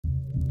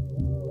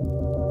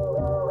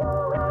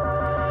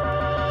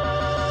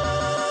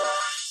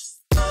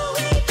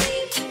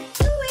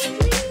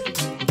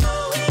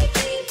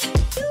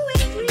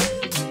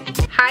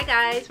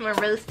Hi guys,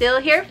 Monroe Steele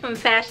here from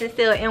Fashion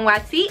Steele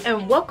NYC,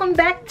 and welcome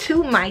back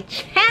to my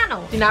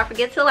channel. Do not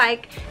forget to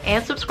like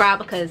and subscribe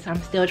because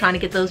I'm still trying to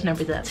get those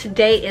numbers up.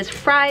 Today is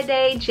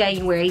Friday,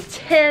 January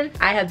 10th.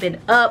 I have been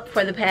up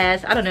for the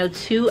past, I don't know,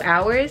 2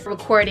 hours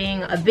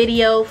recording a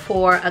video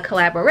for a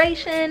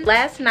collaboration.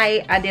 Last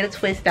night I did a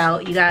twist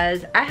out. You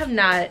guys, I have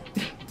not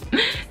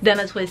done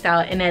a twist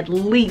out in at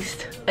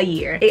least a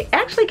year. It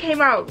actually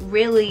came out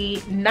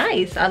really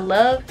nice. I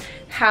love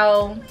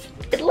how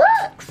it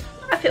looks.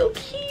 I feel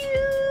cute.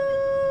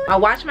 I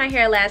washed my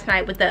hair last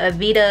night with the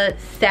Byredo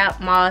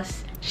Sap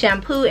Moss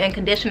shampoo and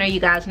conditioner. You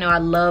guys know I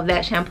love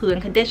that shampoo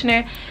and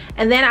conditioner.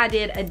 And then I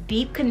did a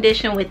deep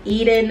condition with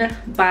Eden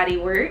Body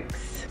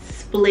Works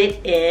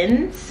split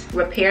ends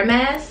repair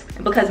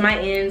mask because my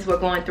ends were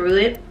going through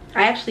it.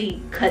 I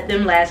actually cut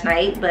them last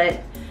night,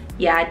 but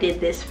yeah, I did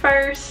this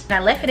first. I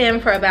left it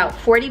in for about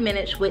 40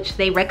 minutes, which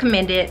they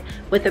recommended,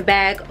 with a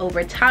bag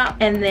over top.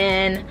 And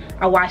then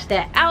I washed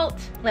that out,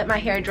 let my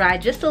hair dry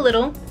just a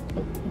little,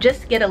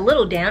 just get a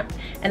little damp.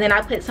 And then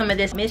I put some of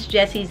this Miss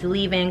Jessie's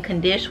leave-in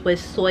condition with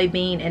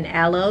soybean and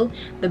aloe.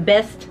 The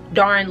best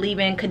darn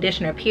leave-in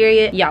conditioner,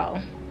 period.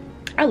 Y'all,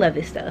 I love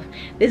this stuff.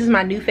 This is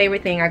my new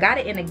favorite thing. I got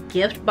it in a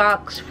gift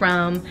box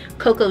from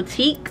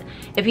Cocotique.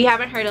 If you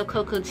haven't heard of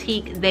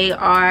Cocotique, they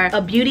are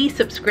a beauty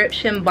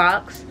subscription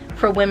box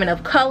for women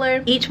of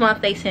color. Each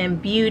month they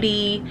send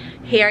beauty,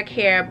 hair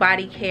care,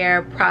 body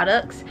care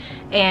products,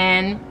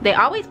 and they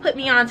always put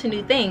me on to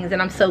new things,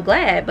 and I'm so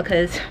glad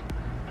because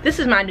this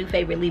is my new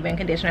favorite leave-in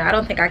conditioner. I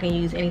don't think I can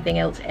use anything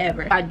else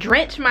ever. I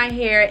drenched my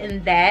hair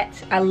in that.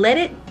 I let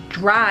it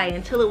dry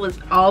until it was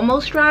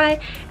almost dry,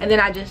 and then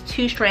I just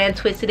 2-strand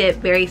twisted it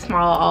very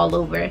small all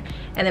over,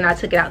 and then I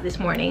took it out this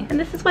morning, and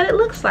this is what it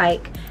looks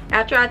like.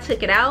 After I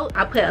took it out,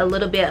 I put a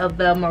little bit of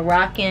the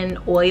Moroccan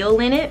oil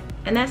in it,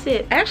 and that's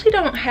it. I actually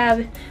don't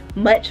have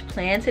much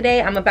planned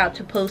today. I'm about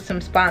to post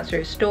some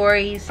sponsored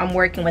stories. I'm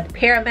working with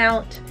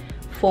Paramount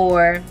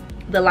for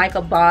the Like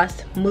a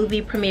Boss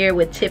movie premiere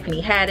with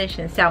Tiffany Haddish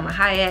and Salma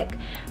Hayek.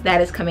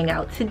 That is coming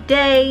out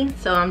today,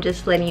 so I'm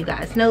just letting you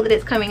guys know that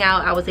it's coming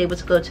out. I was able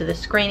to go to the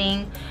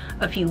screening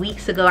a few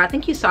weeks ago. I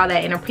think you saw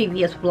that in a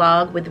previous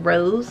vlog with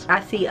Rose.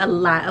 I see a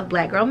lot of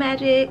Black Girl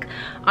Magic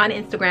on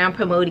Instagram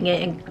promoting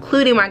it,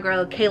 including my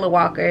girl Kayla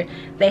Walker.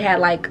 They had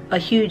like a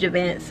huge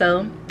event,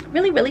 so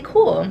really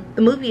cool.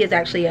 The movie is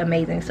actually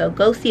amazing, so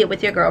go see it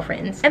with your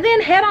girlfriends, and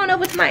then head on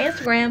over to my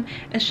Instagram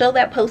and show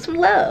that post some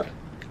love.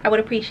 I would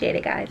appreciate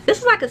it, guys. This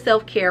is like a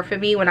self-care for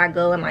me when I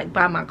go and like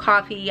buy my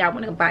coffee. I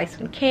want to buy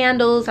some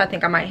candles. I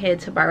think I might head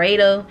to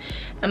Byredo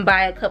and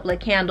buy a couple of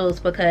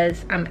candles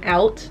because I'm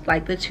out.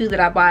 Like the 2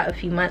 that I bought a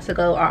few months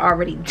ago are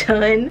already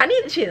done. I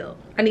need to chill.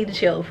 I need to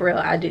chill, for real,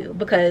 I do,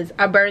 because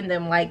I burn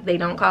them like they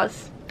don't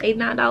cost $8,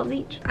 $9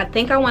 each. I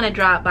think I want to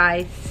drop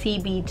by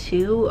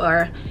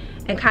CB2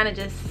 and kind of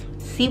just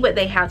see what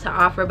they have to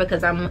offer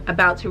because I'm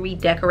about to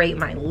redecorate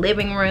my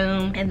living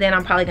room, and then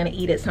I'm probably gonna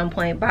eat at some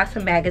point, buy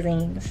some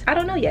magazines. I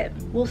don't know yet,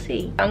 we'll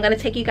see. I'm gonna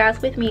take you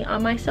guys with me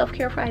on my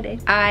self-care Friday.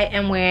 I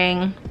am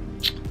wearing,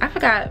 I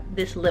forgot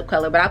this lip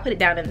color, but I'll put it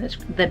down in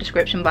the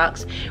description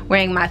box,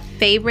 wearing my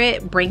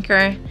favorite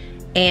Brinker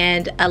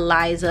and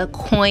Eliza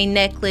coin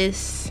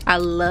necklace. I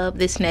love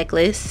this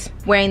necklace.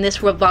 Wearing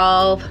this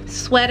Revolve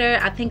sweater,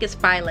 I think it's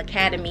by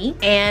L'Academy.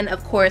 And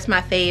of course my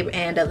fave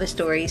and other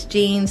stories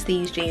jeans.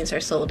 These jeans are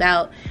sold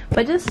out,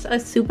 but just a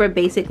super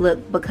basic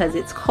look because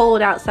it's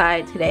cold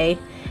outside today.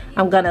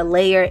 I'm gonna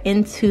layer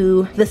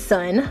into the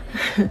sun.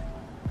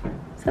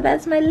 So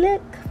that's my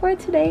look for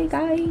today,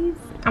 guys.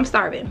 I'm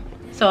starving.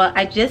 So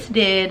I just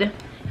did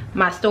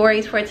my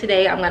stories for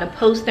today. I'm gonna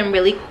post them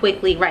really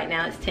quickly. Right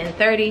now it's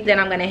 10:30. Then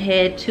I'm gonna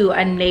head to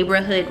a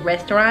neighborhood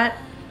restaurant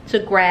to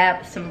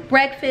grab some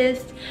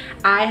breakfast.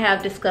 I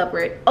have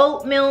discovered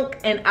oat milk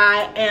and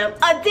I am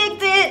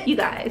addicted. You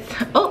guys,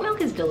 oat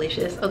milk is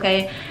delicious,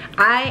 okay?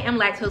 I am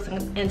lactose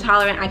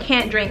intolerant. I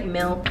can't drink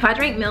milk. If I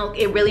drink milk,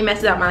 it really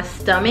messes up my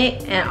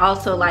stomach, and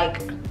also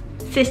like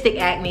cystic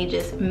acne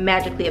just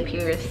magically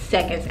appears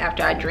seconds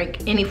after I drink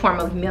any form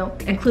of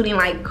milk, including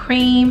like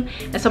cream.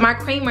 And so my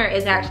creamer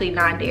is actually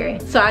non-dairy.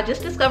 So I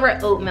just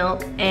discovered oat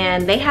milk,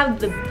 and they have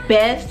the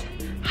best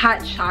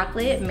hot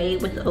chocolate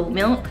made with oat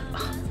milk.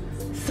 Oh,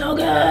 so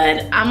good.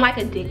 I'm like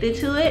addicted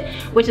to it,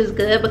 which is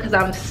good because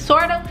I'm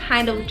sort of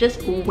kind of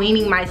just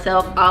weaning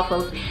myself off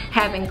of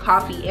having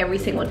coffee every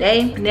single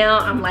day. Now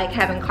I'm like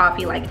having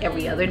coffee like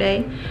every other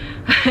day.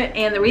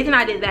 And the reason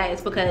I did that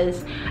is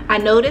because I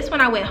noticed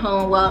when I went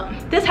home, well,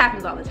 this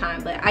happens all the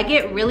time, but I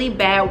get really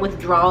bad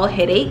withdrawal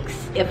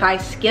headaches if I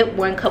skip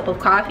 1 cup of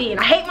coffee, and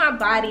I hate my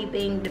body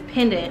being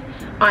dependent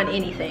on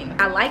anything.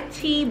 I like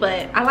tea,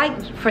 but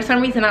for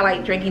some reason I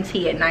like drinking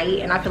tea at night,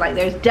 and I feel like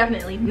there's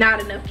definitely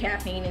not enough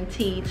caffeine in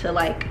tea to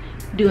like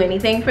do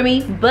anything for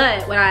me.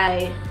 But what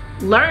I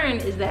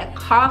learned is that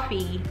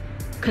coffee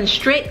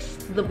constricts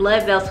the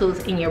blood vessels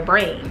in your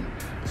brain.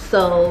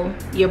 So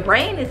your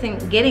brain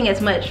isn't getting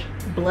as much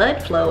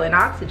blood flow and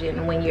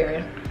oxygen when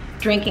you're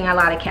drinking a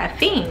lot of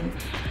caffeine.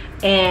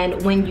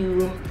 and when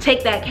you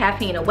take that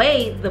caffeine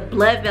away, the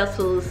blood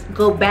vessels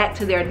go back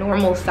to their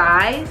normal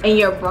size and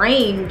your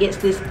brain gets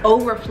this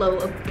overflow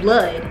of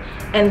blood,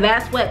 and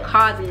that's what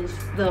causes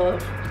the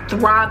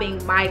throbbing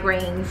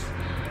migraines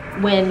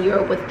when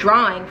you're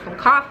withdrawing from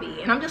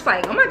coffee. And I'm just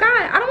like, oh my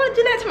god, I don't want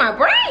to do that to my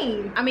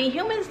brain. I mean,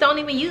 humans don't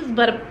even use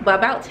but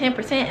about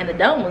 10%, and the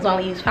dumb ones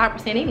only use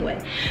 5%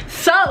 anyway.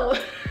 So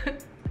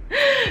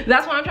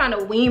that's why I'm trying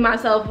to wean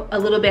myself a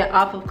little bit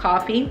off of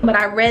coffee. But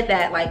I read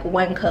that like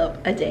 1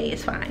 cup a day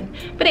is fine.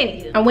 But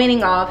anywho, I'm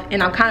weaning off,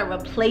 and I'm kind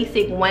of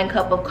replacing 1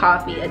 cup of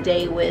coffee a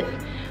day with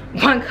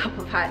 1 cup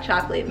of hot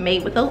chocolate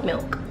made with oat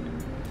milk.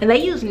 And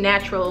they use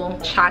natural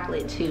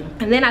chocolate too.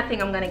 And then I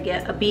think I'm gonna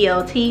get a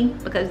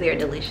BLT because they're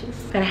delicious.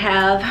 Gonna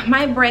have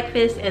my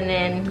breakfast and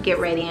then get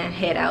ready and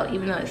head out,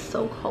 even though it's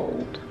so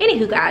cold.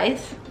 Anywho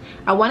guys,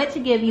 I wanted to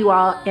give you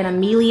all an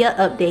Amelia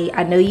update.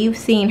 I know you've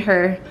seen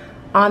her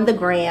on the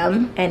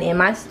gram and in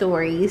my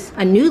stories.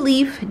 A new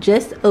leaf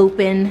just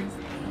opened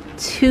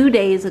 2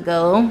 days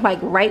ago, like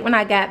right when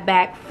I got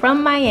back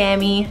from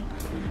Miami.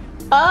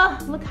 Oh,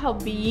 look how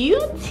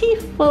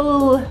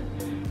beautiful.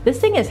 This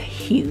thing is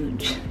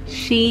huge.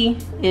 She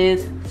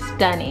is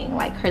stunning.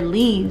 Like, her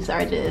leaves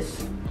are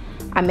just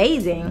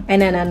amazing.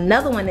 And then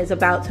another one is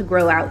about to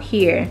grow out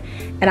here.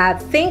 And I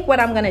think what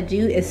I'm gonna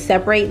do is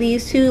separate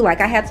these two. Like,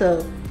 I had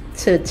to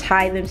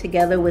tie them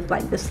together with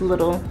like this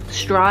little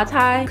straw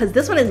tie, because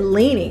this one is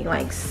leaning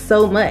like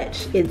so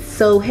much. It's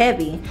so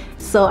heavy.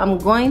 So I'm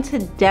going to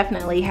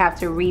definitely have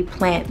to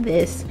replant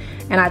this.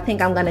 And I think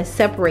I'm gonna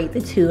separate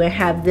the two and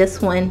have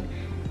this one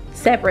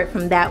separate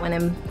from that one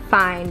and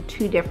find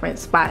 2 different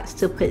spots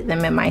to put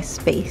them in my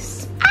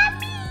space.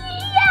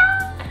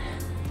 Amelia!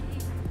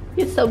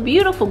 You're so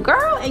beautiful,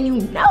 girl, and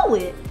you know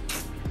it.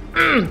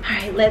 All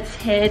right, let's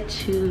head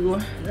to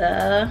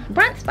the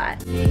brunch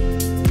spot.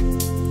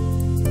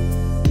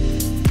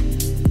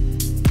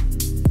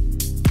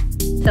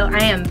 So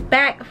I am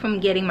back from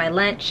getting my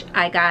lunch.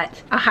 I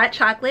got a hot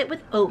chocolate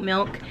with oat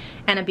milk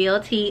and a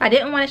BLT. I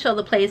didn't want to show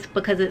the place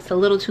because it's a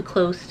little too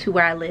close to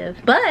where I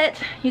live.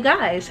 But you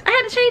guys, I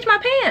had to change my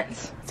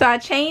pants. So I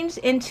changed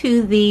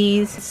into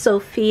these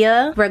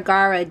Sofia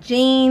Vergara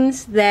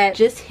jeans that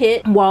just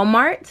hit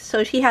Walmart.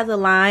 So she has a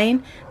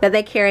line that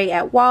they carry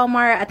at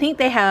Walmart. I think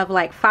they have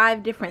like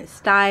 5 different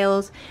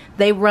styles.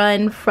 They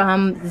run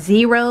from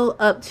 0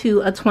 up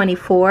to a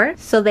 24.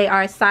 So they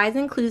are size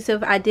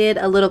inclusive. I did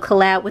a little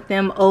collab with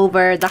them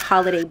over the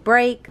holiday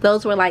break.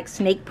 Those were like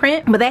snake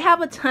print, but they have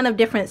a ton of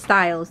different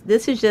styles.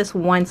 This is just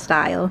one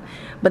style,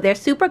 but they're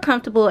super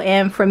comfortable,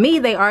 and for me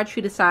they are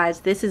true to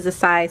size. This is a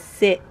size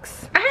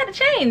 6. I had to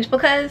change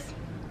because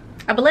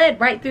I bled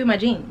right through my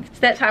jeans. It's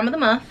that time of the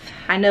month.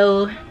 I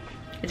know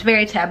it's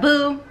very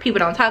taboo, people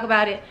don't talk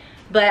about it,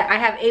 but I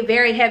have a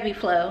very heavy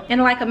flow in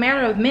like a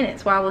matter of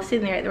minutes while I was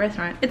sitting there at the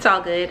restaurant. It's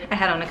all good. I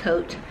had on a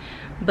coat,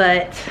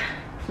 but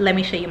let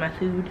me show you my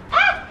food.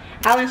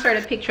 I'll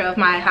insert a picture of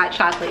my hot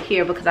chocolate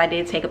here because I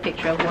did take a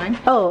picture of one.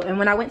 Oh, and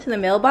when I went to the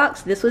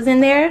mailbox, this was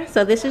in there.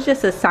 So this is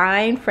just a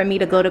sign for me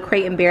to go to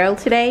Crate & Barrel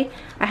today.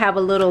 I have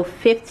a little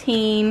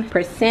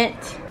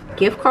 15%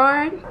 gift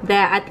card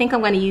that I think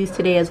I'm going to use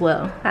today as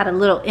well. Got a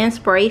little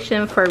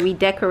inspiration for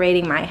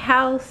redecorating my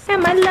house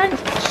and my lunch.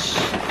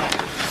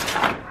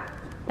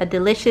 A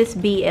delicious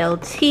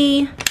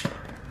BLT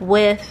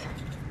with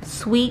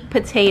sweet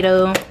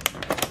potato,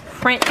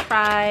 French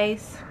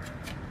fries,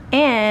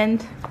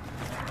 and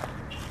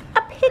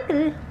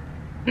pickle.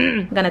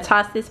 I'm gonna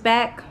toss this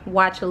back,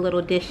 watch a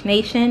little Dish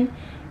Nation,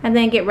 and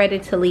then get ready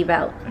to leave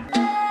out.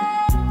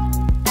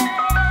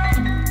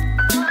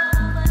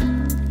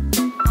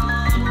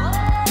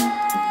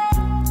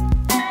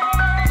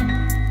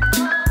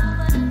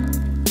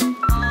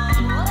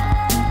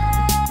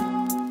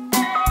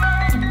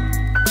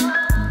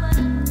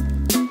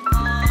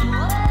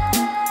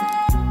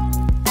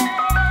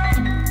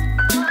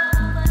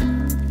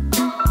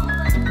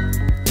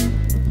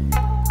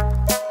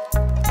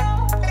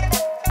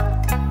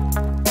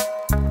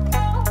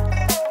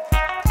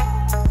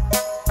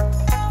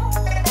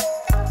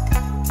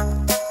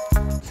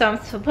 So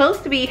I'm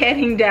supposed to be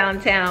heading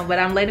downtown, but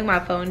I'm letting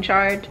my phone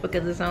charge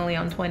because it's only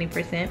on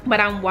 20%. But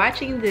I'm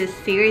watching this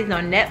series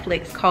on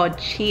Netflix called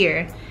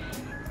Cheer.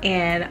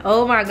 And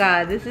oh my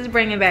God, this is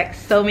bringing back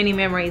so many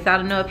memories. I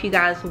don't know if you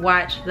guys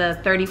watched the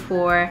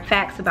 34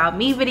 Facts About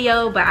Me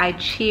video, but I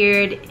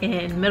cheered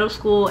in middle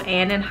school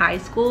and in high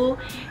school.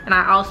 And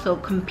I also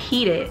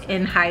competed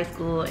in high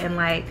school. And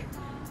like,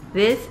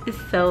 this is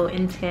so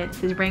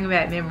intense. It's bringing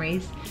back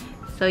memories.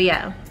 So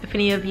yeah, if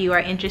any of you are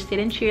interested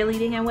in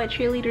cheerleading and what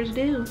cheerleaders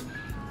do,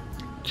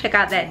 check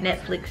out that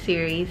Netflix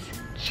series,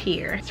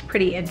 Cheer. It's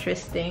pretty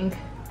interesting.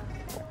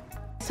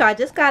 So I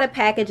just got a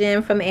package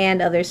in from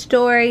And Other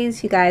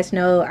Stories. You guys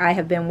know I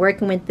have been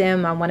working with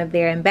them. I'm one of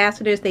their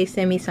ambassadors. They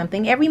send me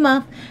something every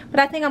month, but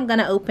I think I'm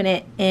gonna open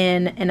it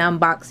in an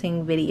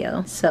unboxing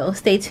video. So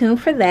stay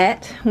tuned for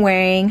that.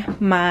 Wearing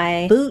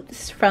my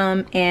boots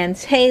from Ann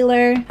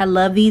Taylor. I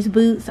love these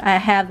boots. I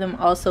have them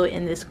also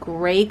in this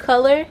gray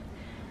color.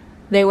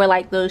 They were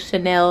like those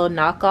Chanel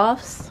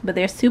knockoffs, but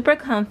they're super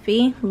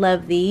comfy.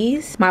 Love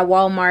these. My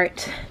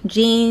Walmart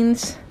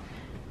jeans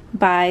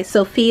by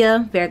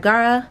Sofia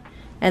Vergara,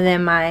 and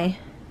then my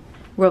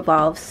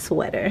Revolve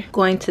sweater.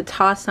 Going to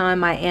toss on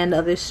my And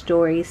Other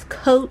Stories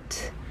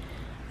coat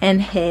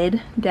and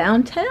head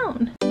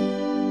downtown.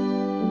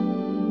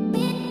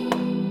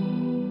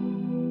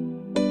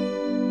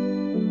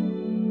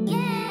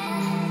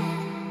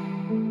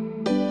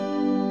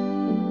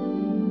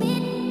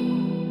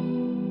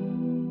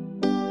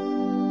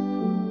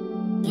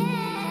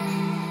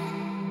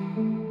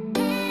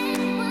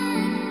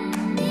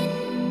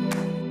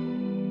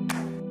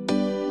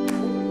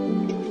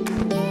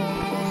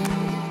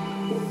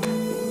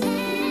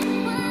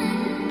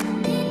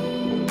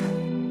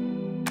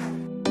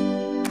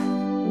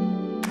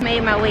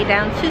 Made my way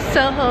down to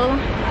Soho.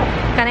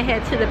 Gonna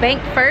head to the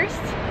bank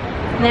first,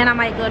 then I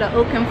might go to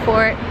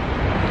Oakenford,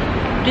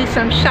 do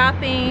some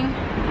shopping,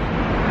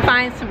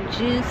 find some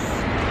juice,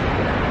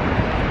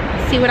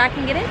 see what I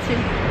can get into.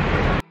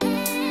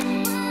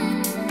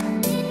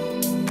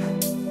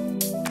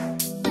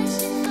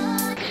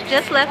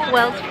 Just left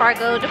Wells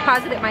Fargo,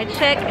 deposited my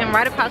check, and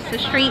right across the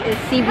street is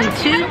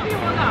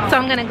CB2, so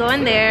I'm gonna go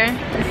in there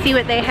and see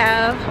what they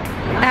have.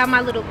 I have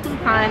my little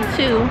coupon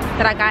too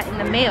that I got in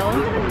the mail.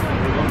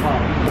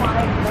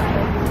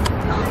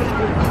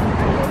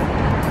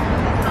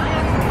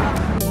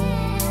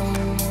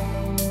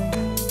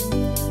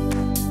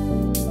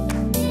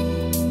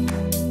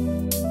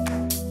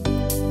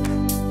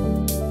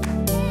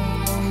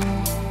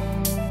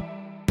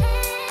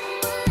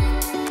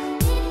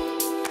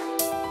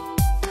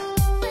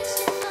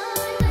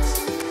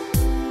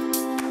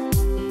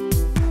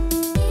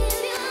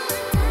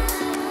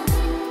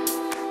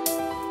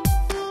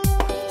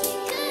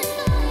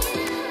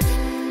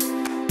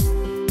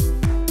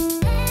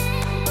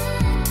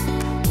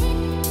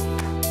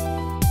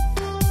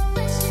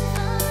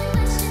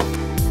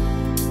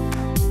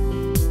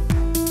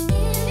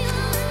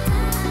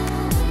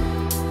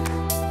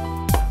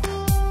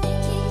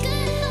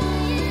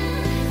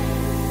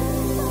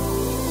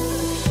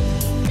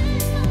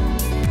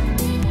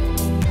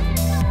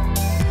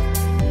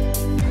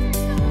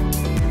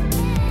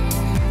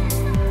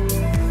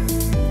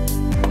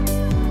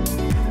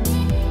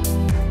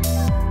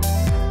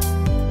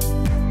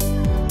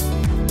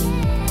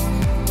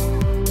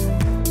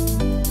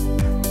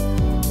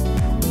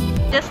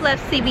 Just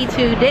left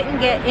CB2, didn't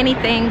get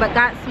anything but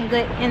got some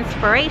good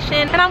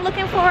inspiration, and I'm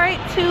looking forward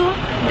to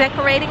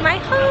decorating my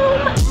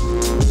home.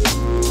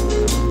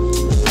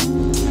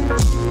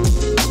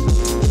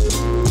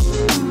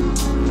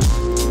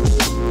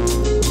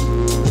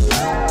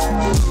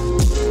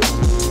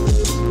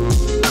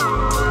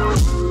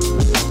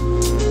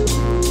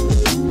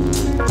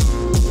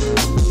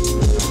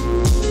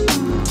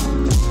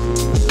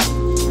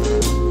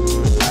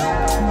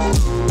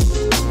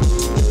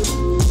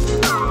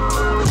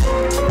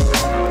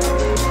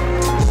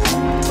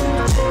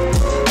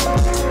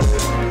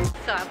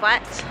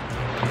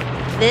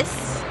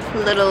 This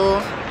little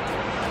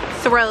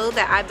throw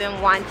that I've been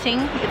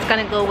wanting. It's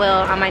gonna go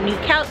well on my new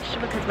couch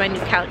because my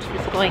new couch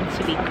is going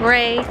to be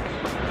gray.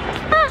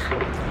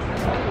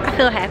 I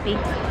feel happy.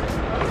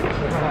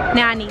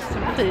 Now I need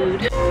some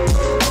food.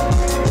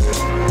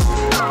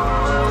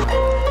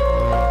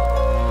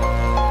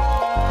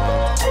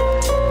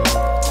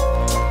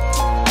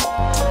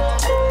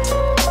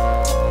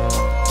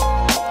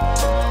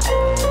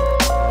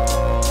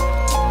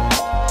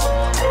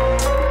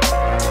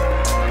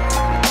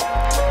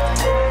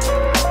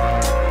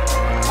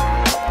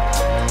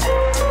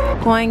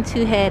 Going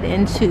to head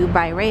into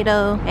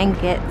Byredo and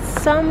get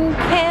some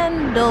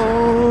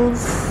candles.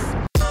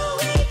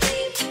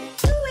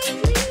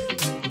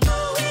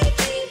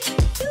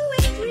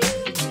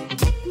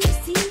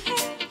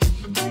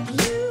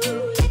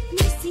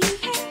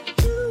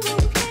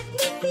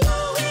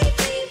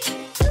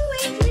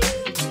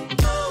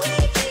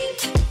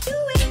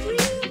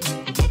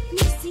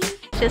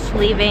 Just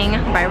leaving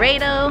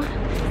Byredo.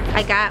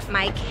 I got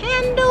my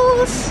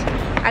candles.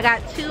 I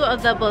got 2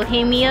 of the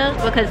Bohemia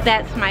because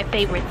that's my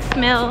favorite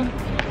smell.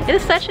 It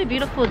is such a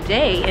beautiful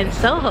day in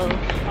Soho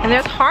and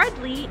there's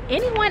hardly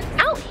anyone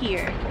out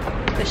here.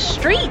 The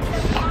streets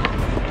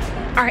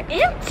are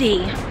empty.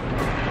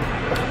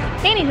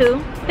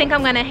 Anywho, I think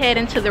I'm gonna head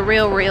into the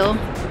Real,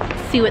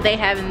 see what they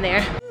have in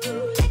there.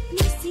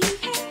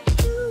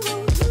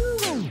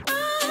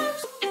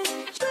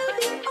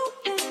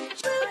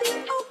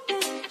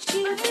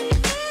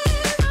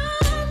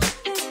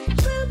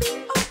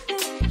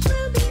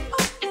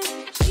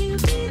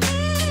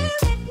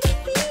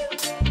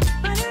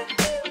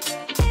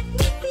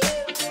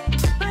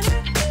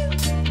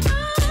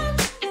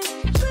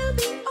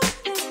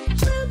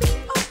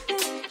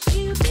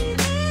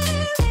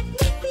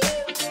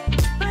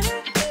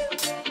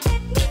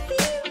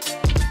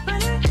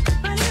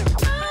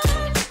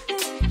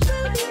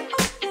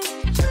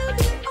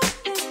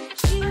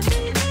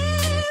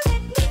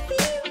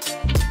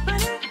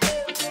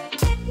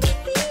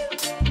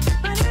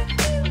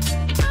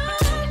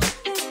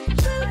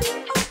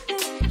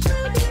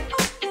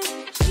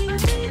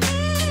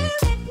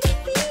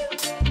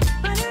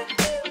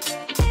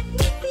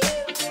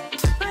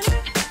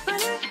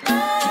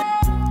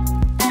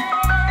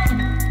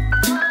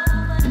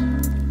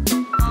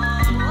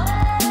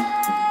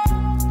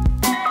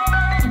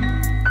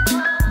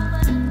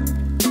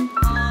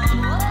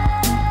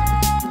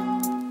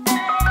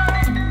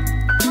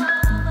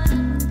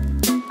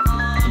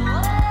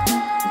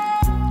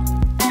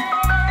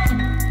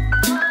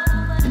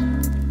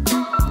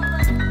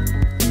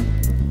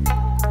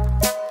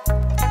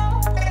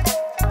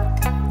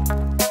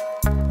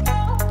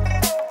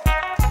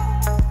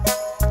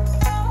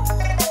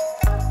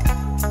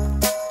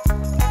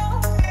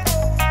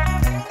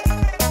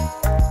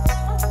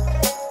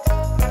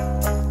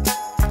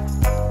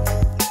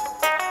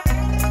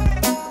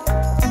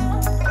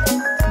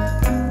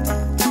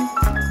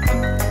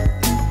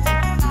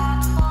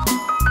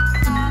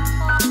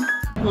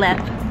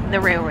 left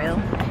the Real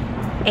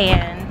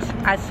and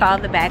I saw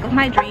the bag of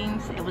my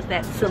dreams. It was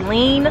that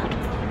Celine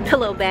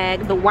pillow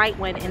bag, the white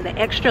one in the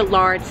extra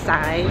large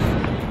size.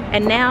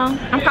 And now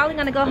I'm probably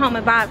gonna go home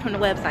and buy it from the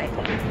website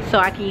so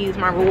I can use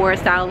my reward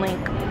style link.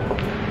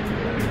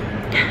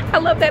 I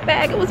love that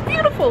bag. It was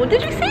beautiful.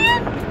 Did you see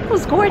it? It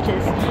was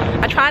gorgeous.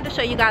 I tried to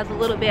show you guys a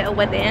little bit of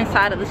what the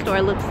inside of the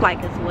store looks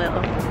like as well.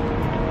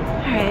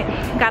 All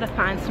right, gotta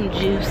find some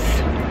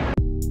juice.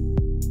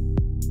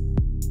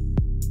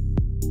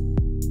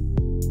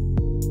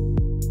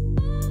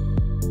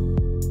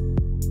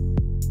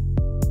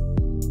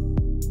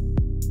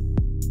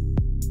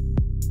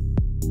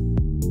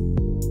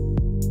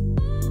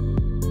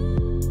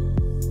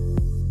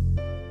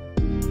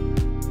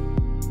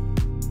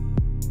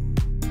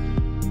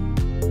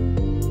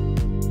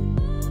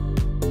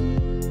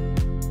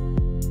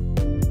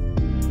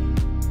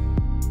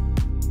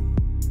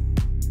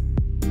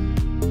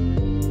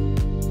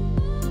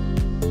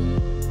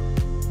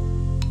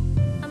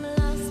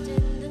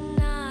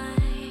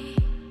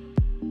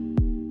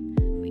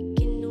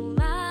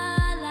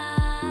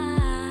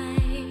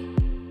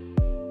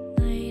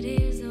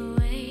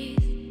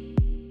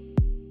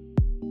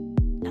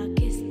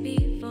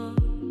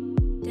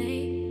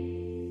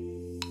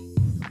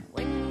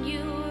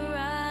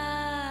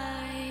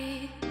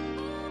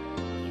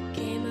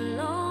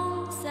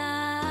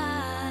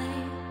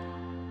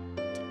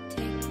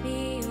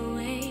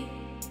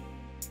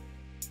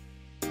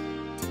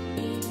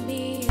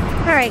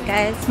 Alright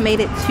guys, made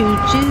it to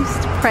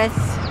Juiced Press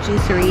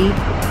Juicery.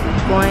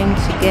 Going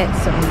to get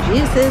some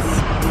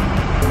juices.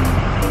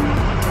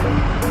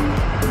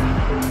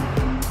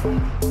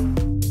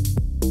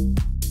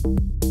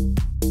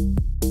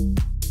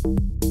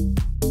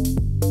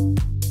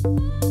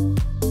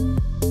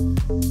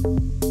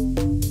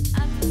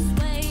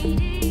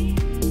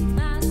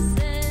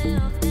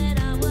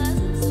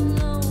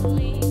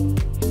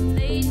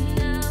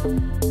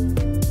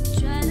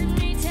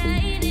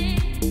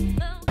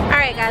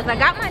 Guys, I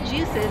got my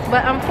juices,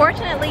 but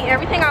unfortunately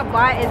everything I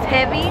bought is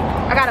heavy.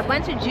 I got a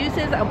bunch of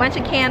juices, a bunch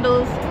of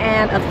candles,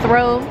 and a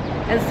throw,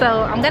 and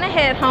so I'm gonna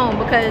head home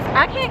because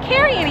I can't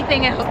carry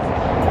anything else.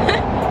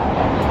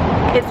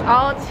 It's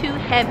all too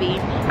heavy.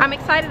 I'm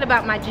excited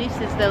about my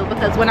juices though,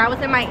 because when I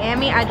was in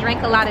Miami I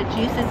drank a lot of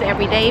juices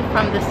every day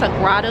from the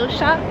Byredo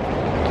shop,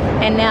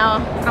 and now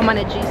I'm on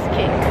a juice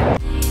kick.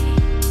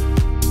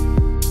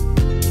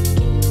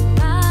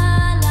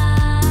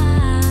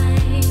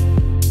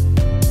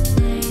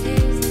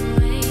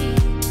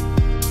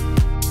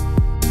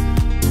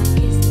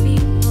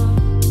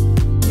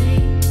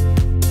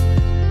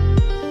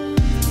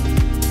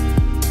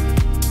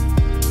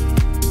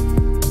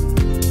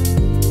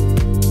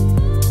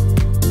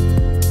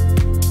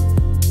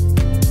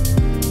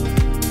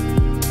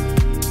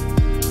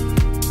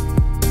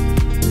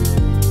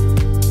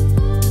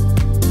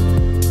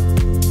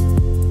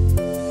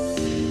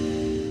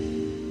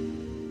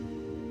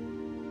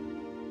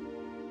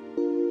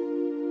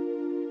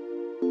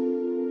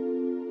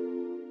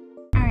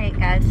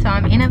 Guys, so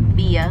I'm in a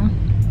Via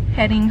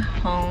heading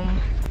home.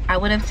 I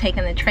would have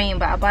taken the train,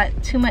 but I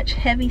bought too much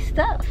heavy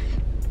stuff.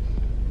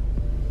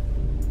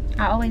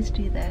 I always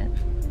do that.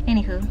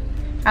 Anywho,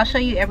 I'll show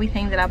you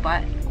everything that I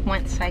bought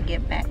once I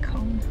get back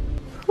home.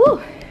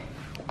 Whew.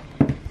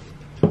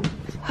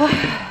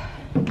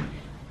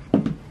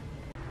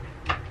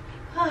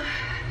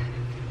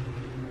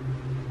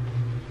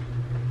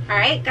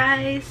 Alright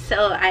guys,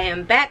 so I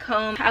am back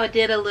home. I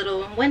did a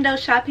little window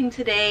shopping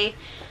today.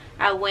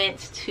 I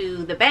went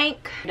to the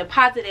bank,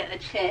 deposited a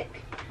check,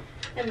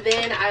 and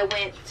then I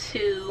went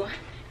to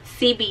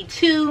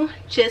CB2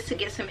 just to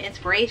get some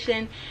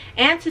inspiration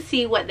and to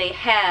see what they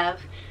have.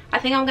 I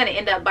think I'm gonna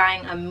end up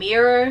buying a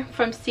mirror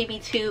from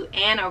CB2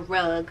 and a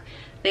rug.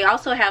 They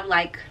also have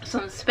like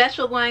some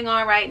special going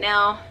on right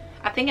now.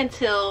 I think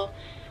until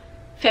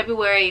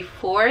February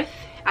 4th.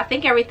 I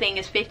think everything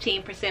is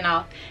 15%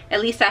 off.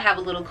 At least I have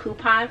a little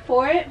coupon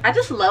for it. I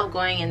just love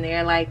going in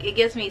there. Like, it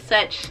gives me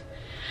such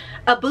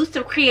a boost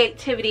of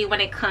creativity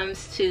when it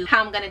comes to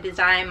how I'm gonna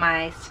design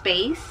my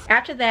space.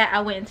 After that, I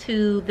went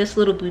to this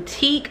little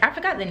boutique. I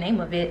forgot the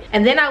name of it.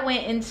 And then I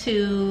went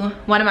into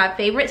one of my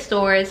favorite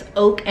stores,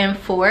 Oak and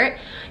Fort.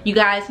 You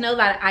guys know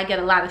that I get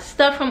a lot of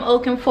stuff from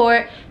Oak and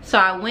Fort. So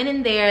I went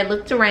in there,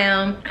 looked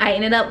around. I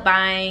ended up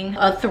buying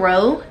a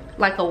throw,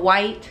 like a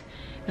white,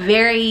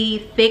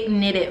 very thick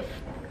knitted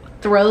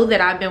throw that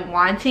I've been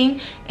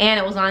wanting, and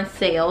it was on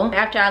sale.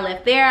 After I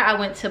left there, I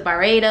went to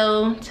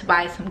Byredo to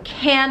buy some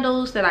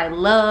candles that I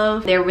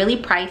love. They're really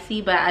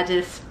pricey, but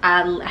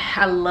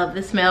I love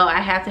the smell.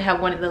 I have to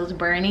have one of those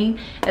burning,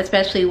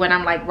 especially when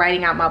I'm like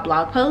writing out my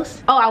blog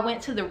posts. Oh, I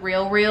went to the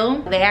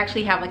Real. They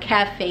actually have a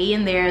cafe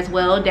in there as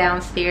well,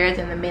 downstairs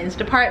in the men's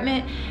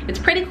department. It's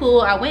pretty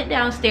cool. I went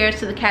downstairs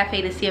to the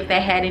cafe to see if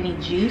they had any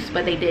juice,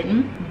 but they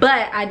didn't.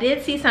 But I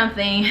did see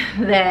something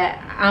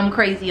that I'm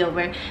crazy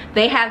over.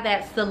 They have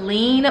that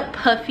Celine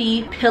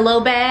puffy pillow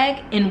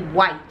bag in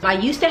white. I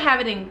used to have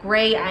it in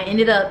gray. I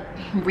ended up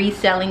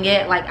reselling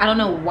it. Like, I don't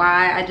know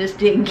why, I just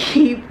didn't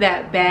keep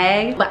that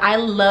bag. But I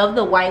love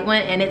the white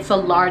one, and it's a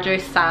larger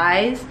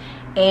size.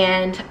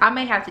 And I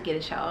may have to get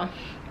it, y'all.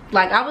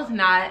 Like, I was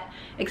not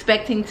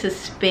expecting to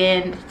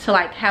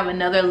like have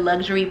another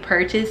luxury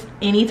purchase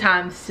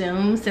anytime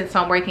soon, since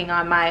I'm working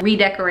on my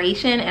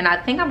redecoration, and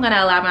I think I'm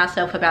gonna allow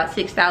myself about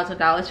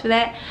 $6,000 for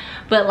that.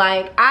 But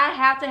like, I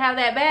have to have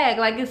that bag.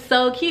 Like, it's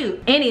so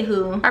cute.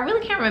 Anywho, I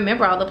really can't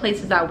remember all the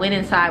places I went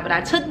inside, but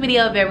I took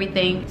video of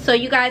everything so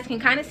you guys can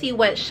kind of see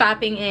what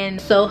shopping in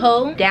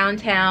Soho,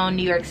 downtown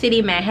New York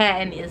City,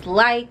 Manhattan is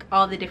like,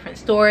 all the different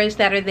stores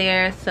that are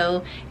there.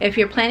 So if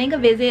you're planning a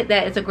visit,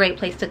 that is a great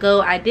place to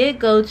go. I did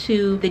go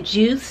to the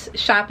juice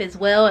shop as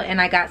well,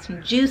 and I got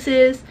some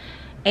juices.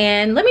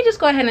 And let me just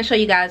go ahead and show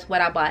you guys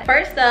what I bought.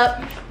 First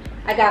up,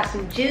 I got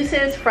some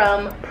juices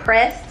from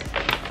Pressed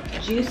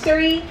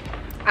Juicery.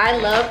 I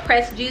love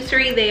Pressed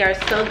Juicery. They are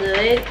so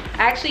good. I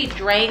actually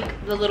drank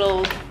the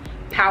little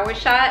power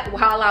shot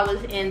while I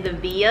was in the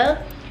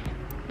Via,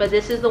 but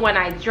this is the one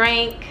I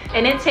drank,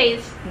 and it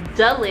tastes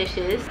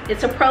delicious.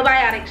 It's a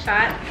probiotic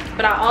shot,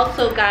 but I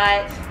also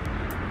got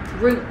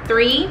Root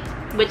 3,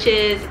 which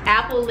is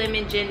apple,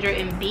 lemon, ginger,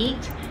 and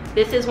beet.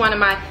 This is one of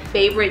my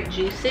favorite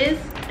juices.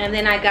 And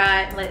then I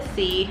got, let's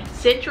see,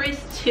 Citrus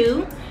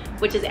 2,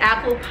 which is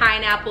apple,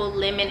 pineapple,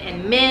 lemon,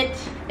 and mint.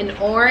 An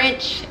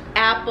orange,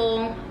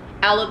 apple,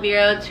 aloe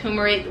vera,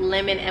 turmeric,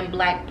 lemon, and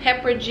black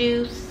pepper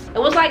juice. It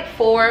was like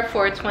 4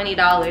 for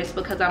 $20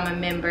 because I'm a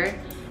member.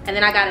 And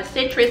then I got a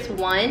Citrus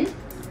 1,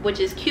 which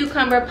is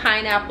cucumber,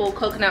 pineapple,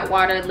 coconut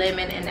water,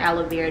 lemon, and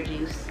aloe vera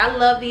juice. I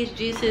love these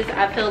juices.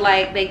 I feel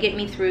like they get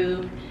me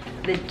through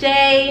the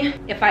day.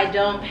 If I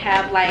don't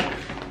have like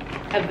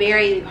a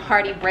very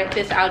hearty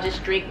breakfast, I'll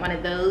just drink one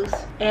of those.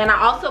 And I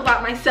also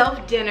bought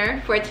myself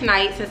dinner for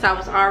tonight since I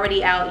was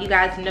already out. You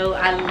guys know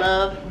I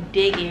love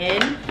Dig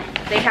In.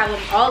 They have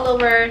them all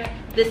over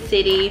the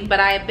city,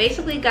 but I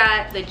basically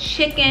got the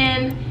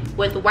chicken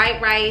with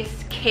white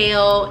rice,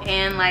 kale,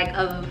 and like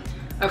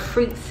a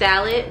fruit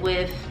salad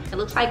with, it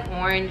looks like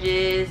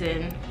oranges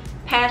and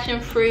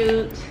passion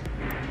fruit.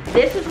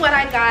 This is what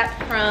I got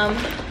from,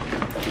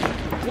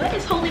 what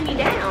is holding me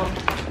down?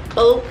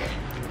 Oak.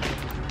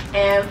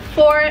 And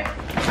fork,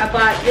 I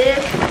bought this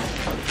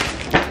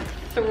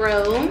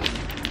throw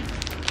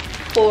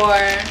for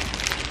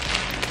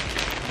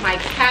my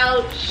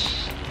couch.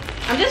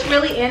 I'm just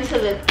really into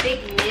the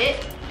thick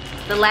knit.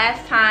 The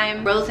last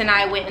time Rose and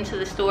I went into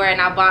the store and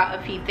I bought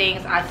a few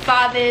things, I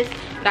saw this,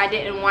 but I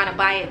didn't want to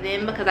buy it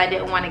then because I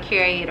didn't want to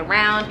carry it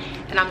around.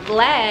 And I'm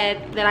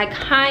glad that I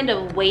kind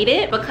of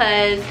waited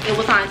because it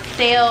was on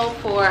sale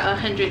for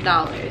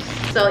 $100.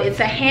 So it's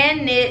a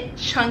hand knit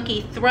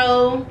chunky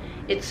throw.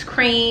 It's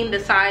cream. The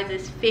size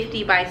is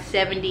 50 by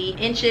 70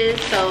 inches,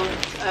 so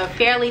a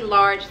fairly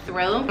large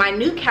throw. My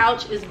new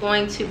couch is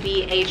going to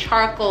be a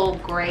charcoal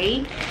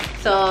gray,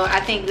 so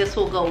I think this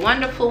will go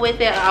wonderful with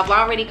it. I've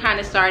already kind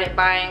of started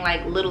buying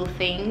like little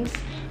things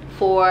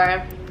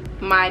for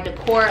my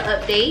decor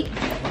update,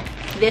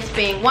 this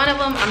being one of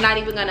them. I'm not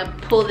even gonna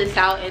pull this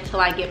out until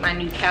I get my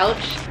new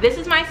couch. This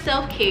is my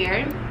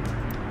self-care.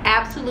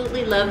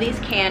 Absolutely love these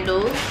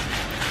candles.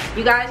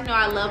 You guys know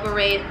I love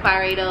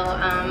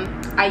Byredo.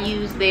 I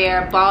use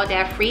their Bal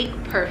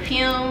d'Afrique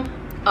perfume.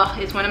 Oh,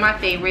 it's one of my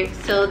favorites.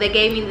 So they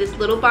gave me this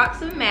little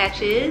box of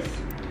matches,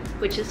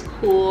 which is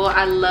cool.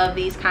 I love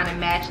these kind of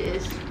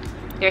matches.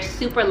 They're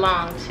super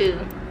long too.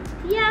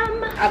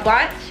 Yum. I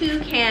bought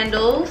 2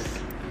 candles.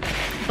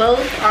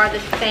 Both are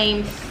the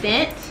same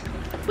scent,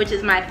 which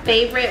is my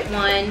favorite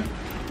one.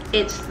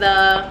 It's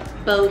the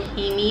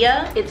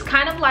Bohemia. It's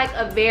kind of like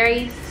a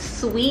very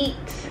sweet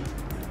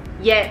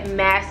yet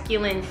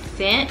masculine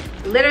scent.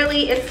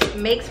 Literally, it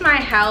makes my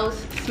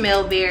house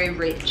smell very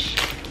rich.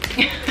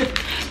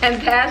 And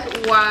that's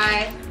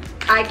why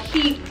I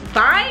keep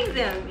buying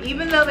them,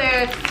 even though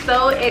they're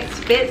so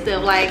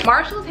expensive. Like,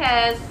 Marshall's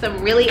has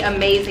some really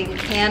amazing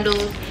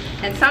candles,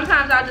 and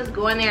sometimes I'll just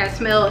go in there and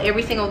smell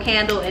every single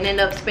candle and end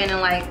up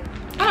spending like,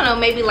 I don't know,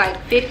 maybe like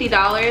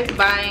 $50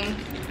 buying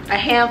a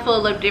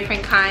handful of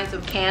different kinds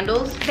of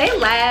candles. They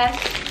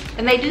last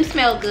and they do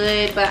smell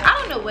good, but I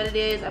don't know what it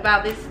is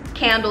about this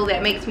candle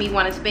that makes me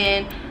want to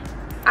spend,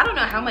 I don't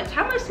know how much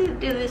did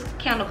this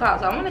candle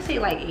cost? I want to say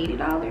like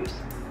 $80,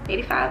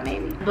 85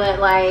 maybe. But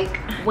like,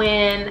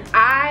 when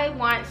I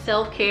want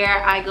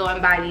self-care, I go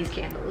and buy these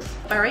candles.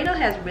 Byredo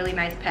has really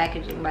nice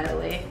packaging, by the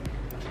way,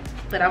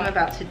 but I'm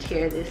about to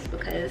tear this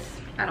because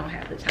I don't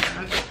have the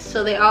time.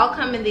 So they all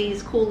come in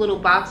these cool little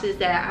boxes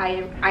that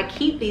I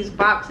keep these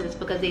boxes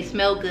because they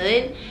smell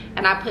good,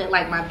 and I put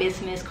like my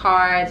business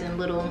cards and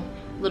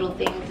little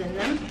things in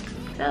them.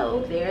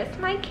 So there's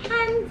my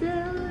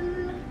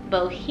candle,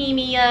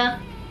 Bohemia.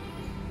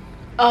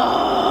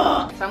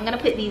 Oh, so I'm gonna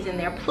put these in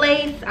their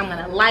place. I'm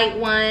gonna light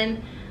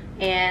one,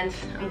 and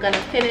I'm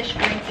gonna finish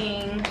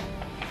drinking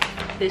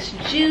this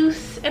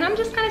juice, and I'm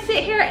just gonna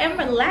sit here and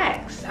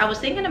relax. I was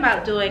thinking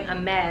about doing a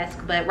mask,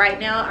 but right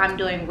now I'm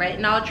doing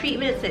retinol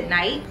treatments at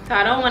night, so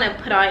I don't want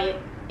to put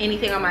on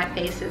anything on my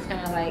face that's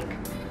gonna like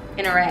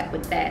interact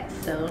with that.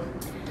 So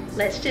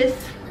let's just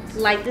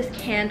light this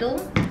candle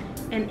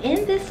and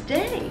end this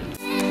day.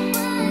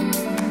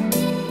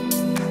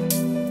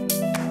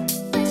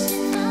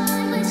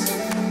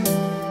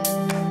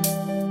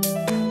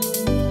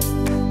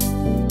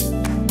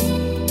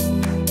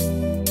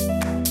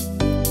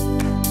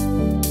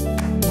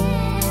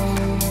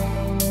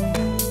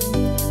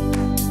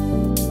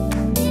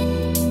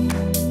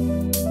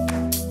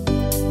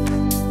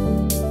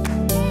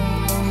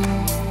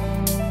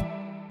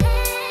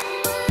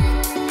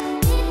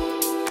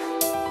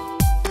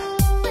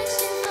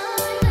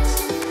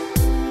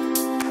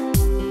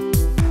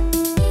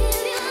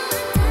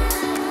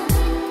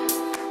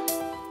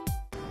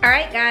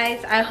 Alright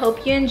guys, I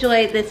hope you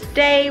enjoyed this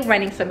day,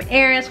 running some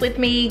errands with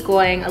me,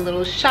 going a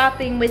little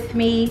shopping with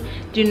me.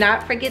 Do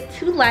not forget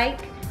to like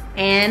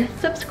and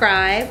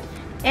subscribe.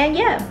 And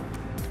yeah,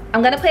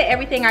 I'm gonna put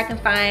everything I can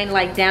find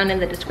like down in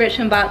the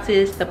description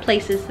boxes, the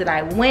places that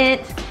I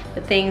went,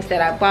 the things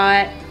that I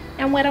bought,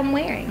 and what I'm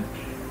wearing.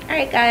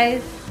 Alright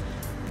guys,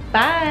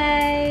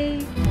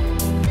 bye.